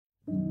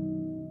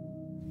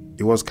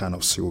It was kind of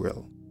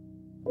surreal.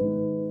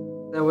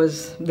 I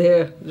was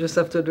there just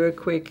after the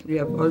earthquake. You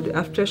have all the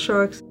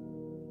aftershocks.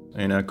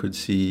 And I could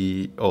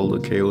see all the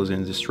chaos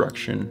and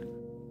destruction.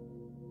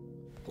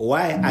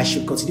 Why I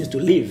should continue to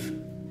live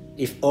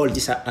if all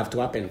this have to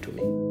happen to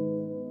me?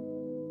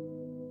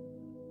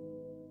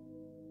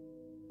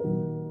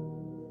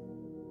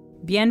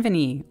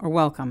 Bienvenue, or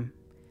welcome.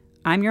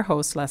 I'm your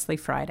host, Leslie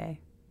Friday.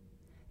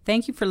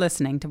 Thank you for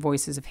listening to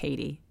Voices of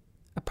Haiti,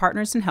 a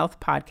Partners in Health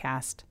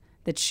podcast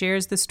that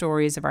shares the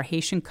stories of our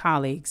Haitian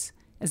colleagues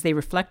as they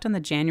reflect on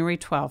the January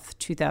 12,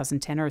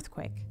 2010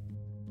 earthquake.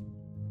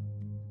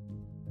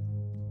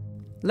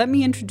 Let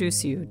me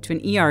introduce you to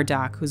an ER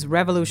doc who's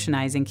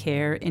revolutionizing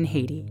care in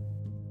Haiti.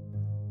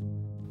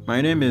 My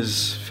name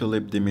is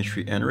Philippe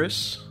Dimitri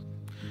Enris.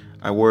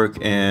 I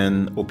work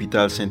in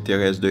Hôpital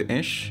Sainte-Thérèse de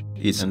Hinche.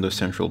 It's in the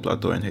Central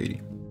Plateau in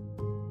Haiti.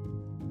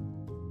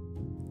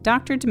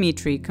 Dr.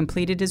 Dimitri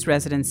completed his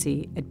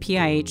residency at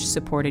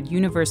PIH-supported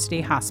University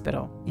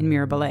Hospital in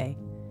Mirabelais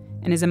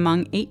and is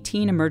among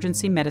 18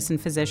 emergency medicine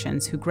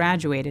physicians who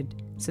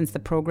graduated since the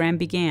program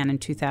began in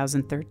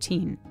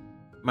 2013.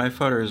 My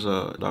father is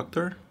a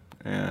doctor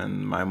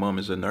and my mom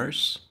is a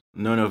nurse.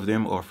 None of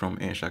them are from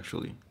Hinche,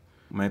 actually.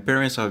 My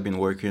parents have been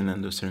working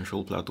in the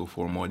Central Plateau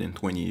for more than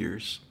 20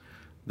 years.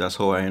 That's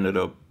how I ended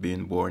up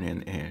being born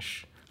in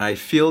Hinche. I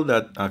feel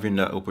that having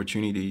that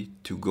opportunity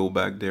to go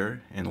back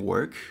there and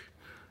work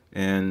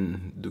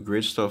and do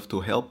great stuff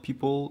to help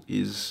people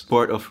is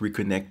part of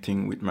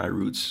reconnecting with my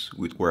roots,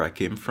 with where I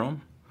came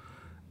from.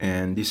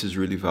 And this is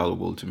really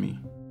valuable to me.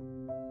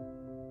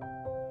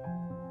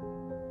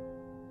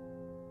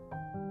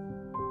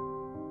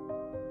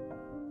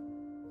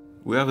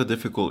 We have a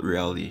difficult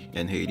reality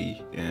in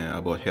Haiti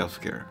about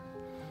healthcare.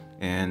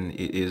 And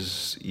it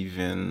is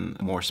even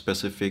more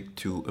specific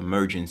to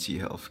emergency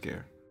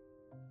healthcare.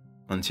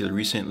 Until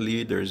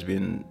recently, there's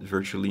been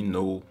virtually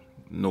no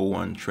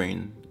one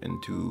trained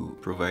into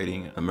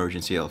providing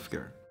emergency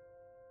healthcare.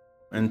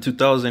 In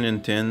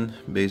 2010,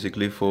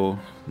 basically for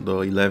the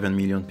 11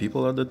 million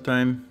people at the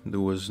time, there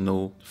was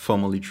no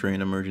formally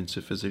trained emergency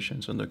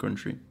physicians in the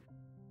country.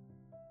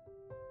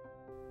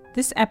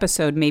 This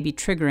episode may be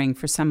triggering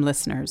for some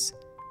listeners,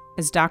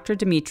 as Dr.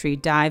 Dimitri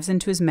dives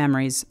into his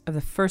memories of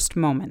the first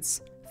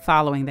moments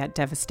following that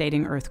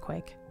devastating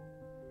earthquake.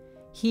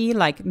 He,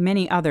 like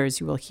many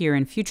others you will hear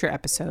in future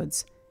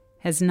episodes,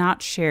 has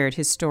not shared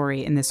his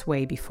story in this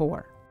way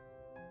before.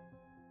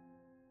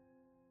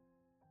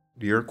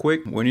 The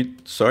earthquake, when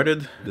it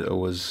started, I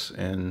was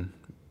in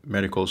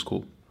medical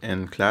school,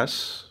 in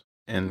class,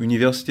 and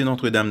Université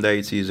Notre-Dame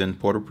d'Haïti is in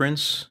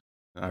Port-au-Prince.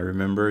 I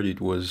remember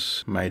it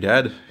was my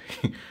dad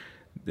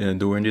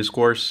doing this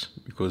course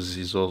because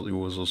he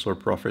was also a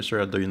professor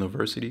at the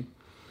university.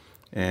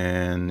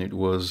 And it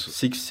was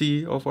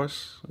 60 of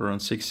us,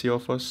 around 60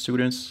 of us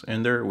students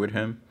in there with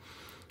him.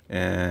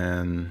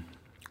 And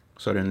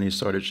suddenly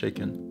started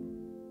shaking.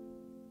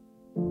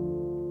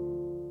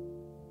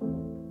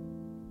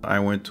 I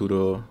went to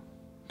the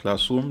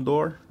classroom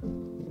door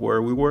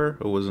where we were.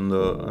 It was on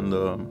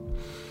the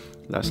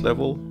last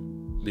level,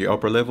 the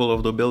upper level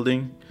of the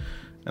building.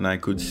 And I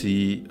could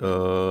see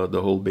the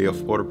whole Bay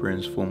of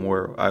Port-au-Prince from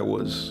where I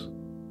was.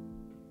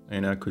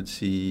 And I could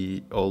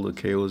see all the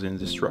chaos and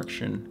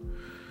destruction.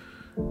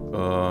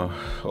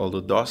 All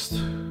the dust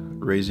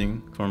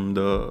rising from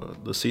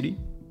the city.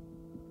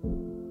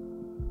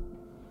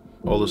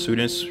 All the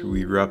students,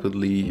 we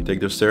rapidly take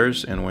the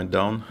stairs and went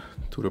down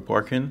to the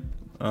parking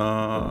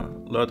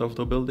lot of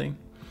the building.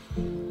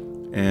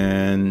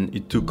 And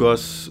it took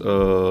us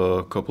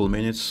a couple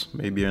minutes,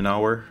 maybe an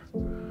hour,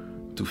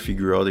 to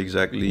figure out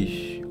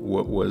exactly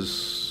what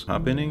was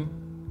happening,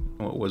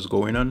 what was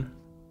going on.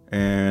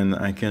 And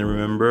I can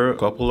remember a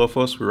couple of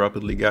us, we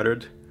rapidly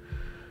gathered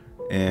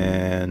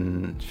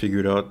and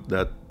figured out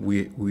that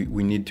we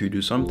need to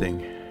do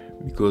something,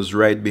 because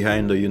right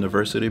behind the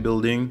university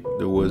building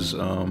there was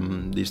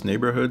this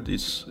neighborhood.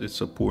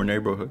 It's a poor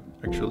neighborhood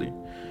actually,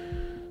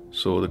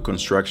 so the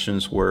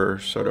constructions were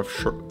sort of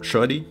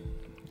shoddy,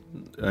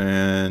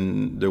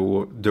 and there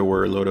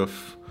were a lot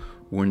of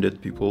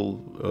wounded people,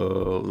 a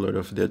lot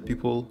of dead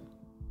people.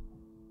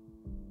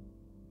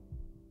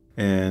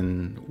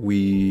 And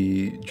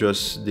we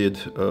just did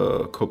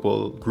a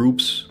couple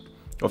groups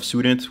of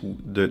students.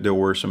 There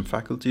were some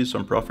faculties,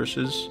 some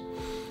professors,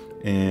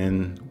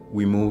 and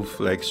we moved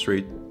like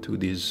straight to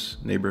this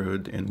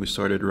neighborhood, and we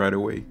started right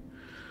away,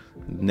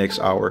 next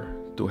hour,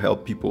 to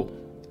help people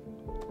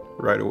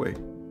right away.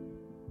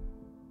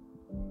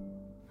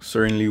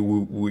 Certainly,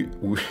 we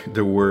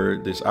there were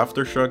these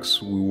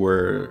aftershocks. We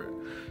were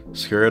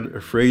scared,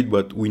 afraid,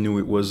 but we knew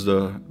it was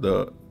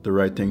the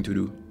right thing to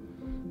do.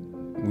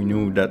 We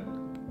knew that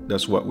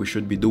that's what we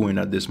should be doing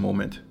at this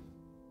moment.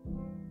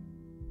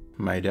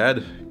 My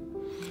dad,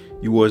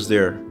 he was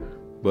there,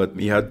 but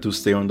he had to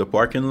stay on the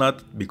parking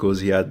lot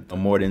because he had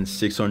more than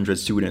 600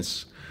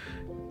 students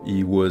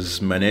he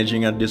was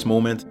managing at this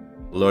moment.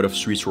 A lot of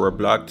streets were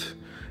blocked,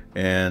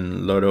 and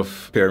a lot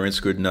of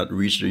parents could not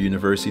reach the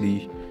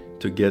university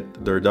to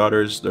get their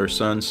daughters, their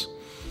sons.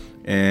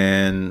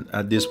 And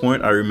at this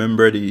point, I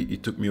remembered he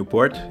took me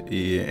apart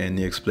and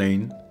he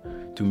explained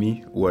to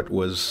me what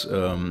was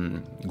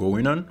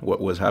going on,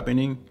 what was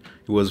happening.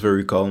 He was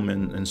very calm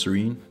and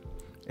serene,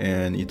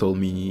 and he told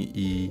me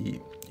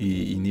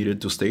he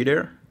needed to stay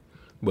there,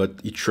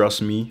 but he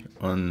trusts me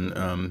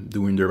on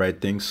doing the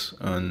right things,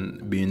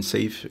 on being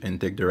safe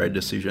and take the right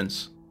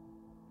decisions.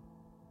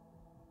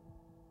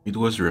 It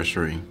was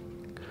reassuring.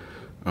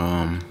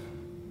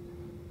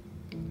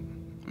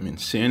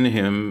 Seeing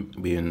him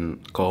being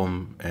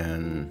calm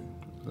and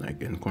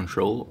like in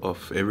control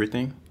of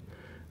everything,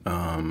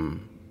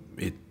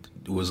 it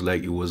was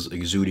like it was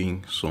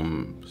exuding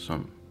some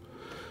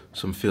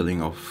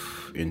feeling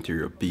of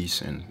interior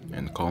peace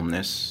and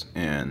calmness,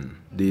 and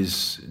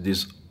this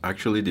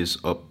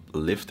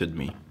uplifted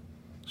me,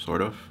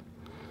 sort of,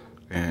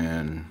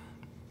 and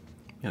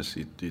yes,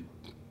 it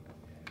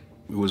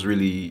was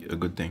really a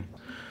good thing,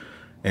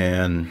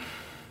 and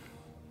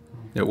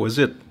that was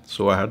it.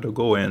 So I had to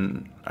go,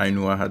 and I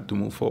knew I had to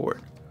move forward.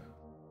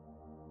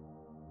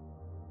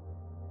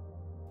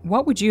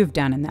 What would you have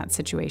done in that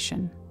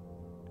situation?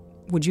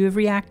 Would you have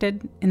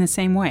reacted in the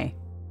same way?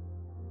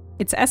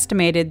 It's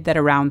estimated that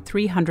around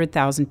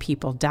 300,000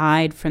 people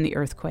died from the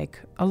earthquake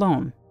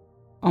alone.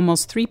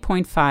 Almost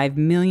 3.5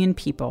 million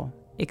people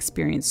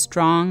experienced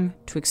strong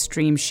to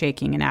extreme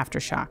shaking and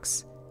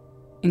aftershocks,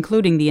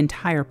 including the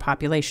entire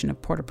population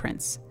of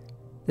Port-au-Prince,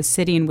 the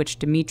city in which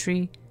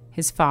Dimitri,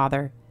 his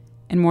father,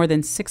 and more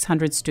than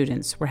 600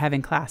 students were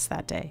having class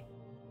that day.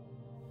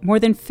 More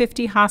than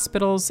 50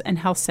 hospitals and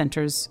health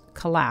centers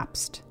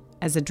collapsed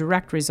as a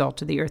direct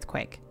result of the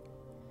earthquake,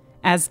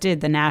 as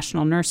did the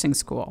National Nursing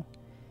School,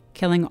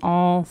 killing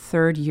all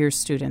third-year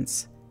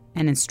students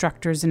and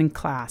instructors in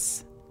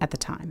class at the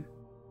time.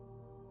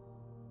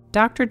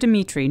 Dr.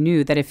 Dimitri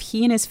knew that if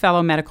he and his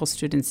fellow medical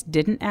students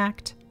didn't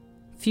act,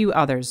 few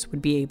others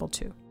would be able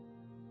to.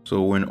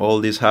 So when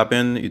all this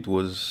happened, it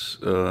was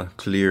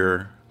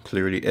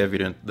clearly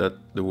evident that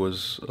there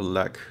was a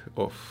lack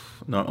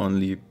of not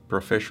only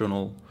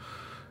professional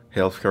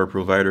healthcare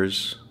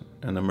providers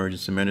and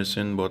emergency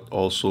medicine, but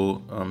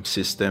also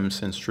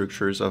systems and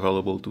structures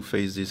available to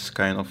face this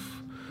kind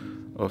of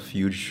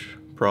huge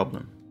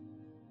problem.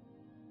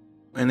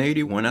 In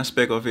Haiti, one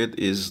aspect of it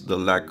is the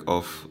lack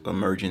of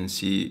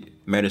emergency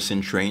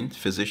medicine-trained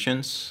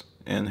physicians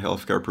and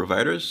healthcare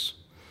providers.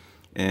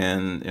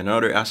 And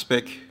another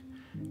aspect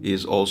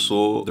is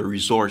also the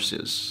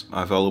resources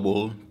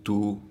available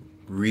to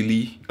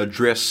really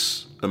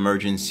address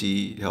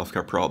emergency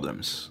healthcare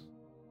problems.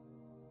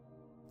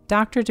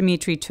 Dr.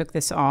 Dimitri took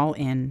this all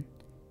in,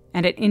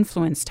 and it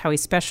influenced how he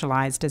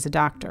specialized as a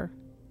doctor.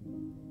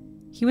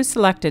 He was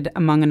selected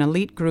among an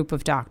elite group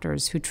of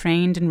doctors who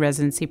trained in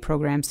residency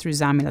programs through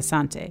Zami La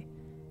Santé,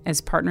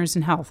 as Partners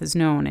in Health is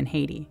known in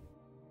Haiti.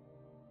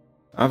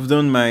 I've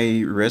done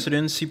my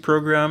residency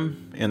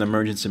program in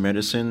emergency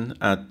medicine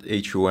at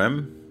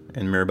HOM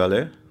in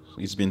Mirbalais.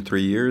 It's been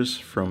 3 years,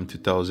 from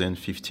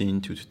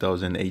 2015 to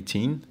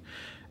 2018.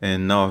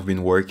 And now I've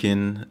been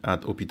working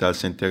at Hôpital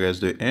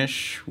Sainte-Thérèse de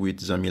Hinche with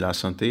Zami La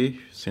Santé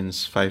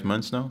since 5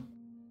 months now.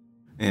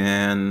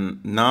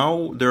 And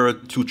now there are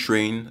 2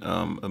 trained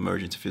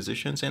emergency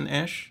physicians in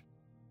Hinche.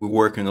 We're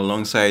working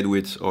alongside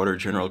with other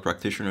general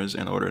practitioners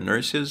and other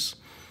nurses.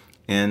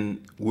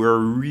 And we're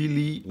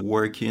really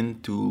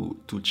working to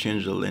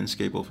change the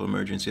landscape of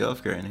emergency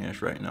healthcare in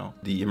Hinche right now.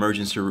 The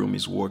emergency room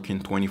is working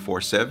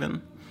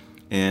 24/7.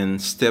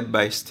 And step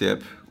by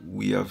step,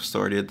 we have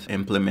started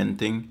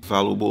implementing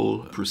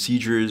valuable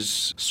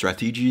procedures,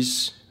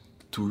 strategies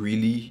to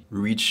really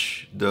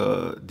reach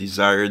the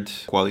desired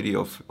quality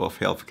of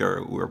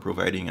healthcare we're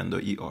providing in the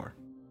ER.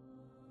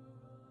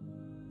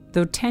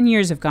 Though 10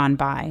 years have gone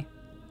by,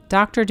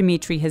 Dr.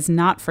 Dimitri has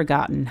not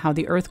forgotten how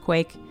the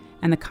earthquake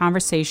and the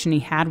conversation he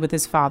had with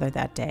his father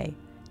that day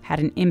had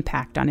an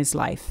impact on his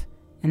life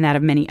and that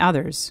of many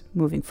others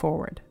moving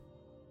forward.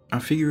 I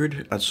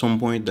figured at some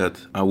point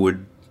that I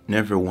would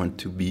never want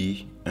to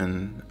be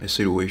in a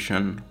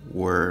situation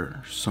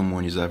where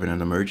someone is having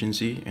an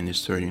emergency and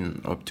is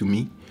turning up to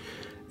me,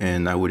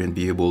 and I wouldn't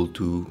be able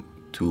to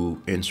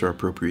answer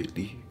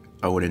appropriately.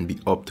 I wouldn't be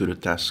up to the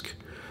task.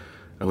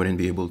 I wouldn't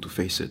be able to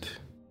face it.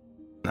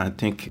 I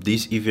think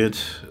this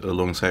event,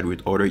 alongside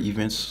with other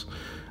events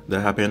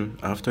that happened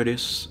after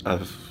this,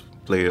 have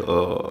played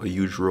a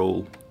huge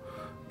role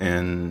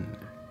in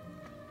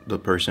the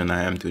person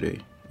I am today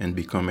and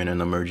becoming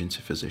an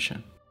emergency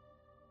physician.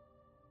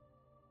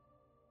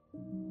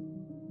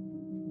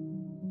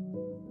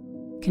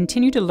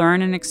 Continue to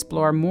learn and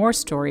explore more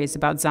stories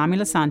about Zami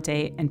La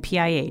Santé and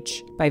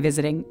PIH by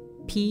visiting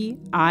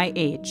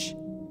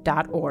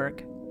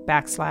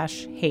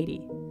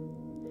pih.org/Haiti.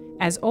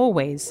 As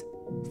always,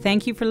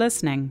 thank you for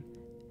listening,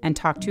 and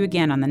talk to you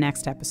again on the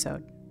next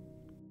episode.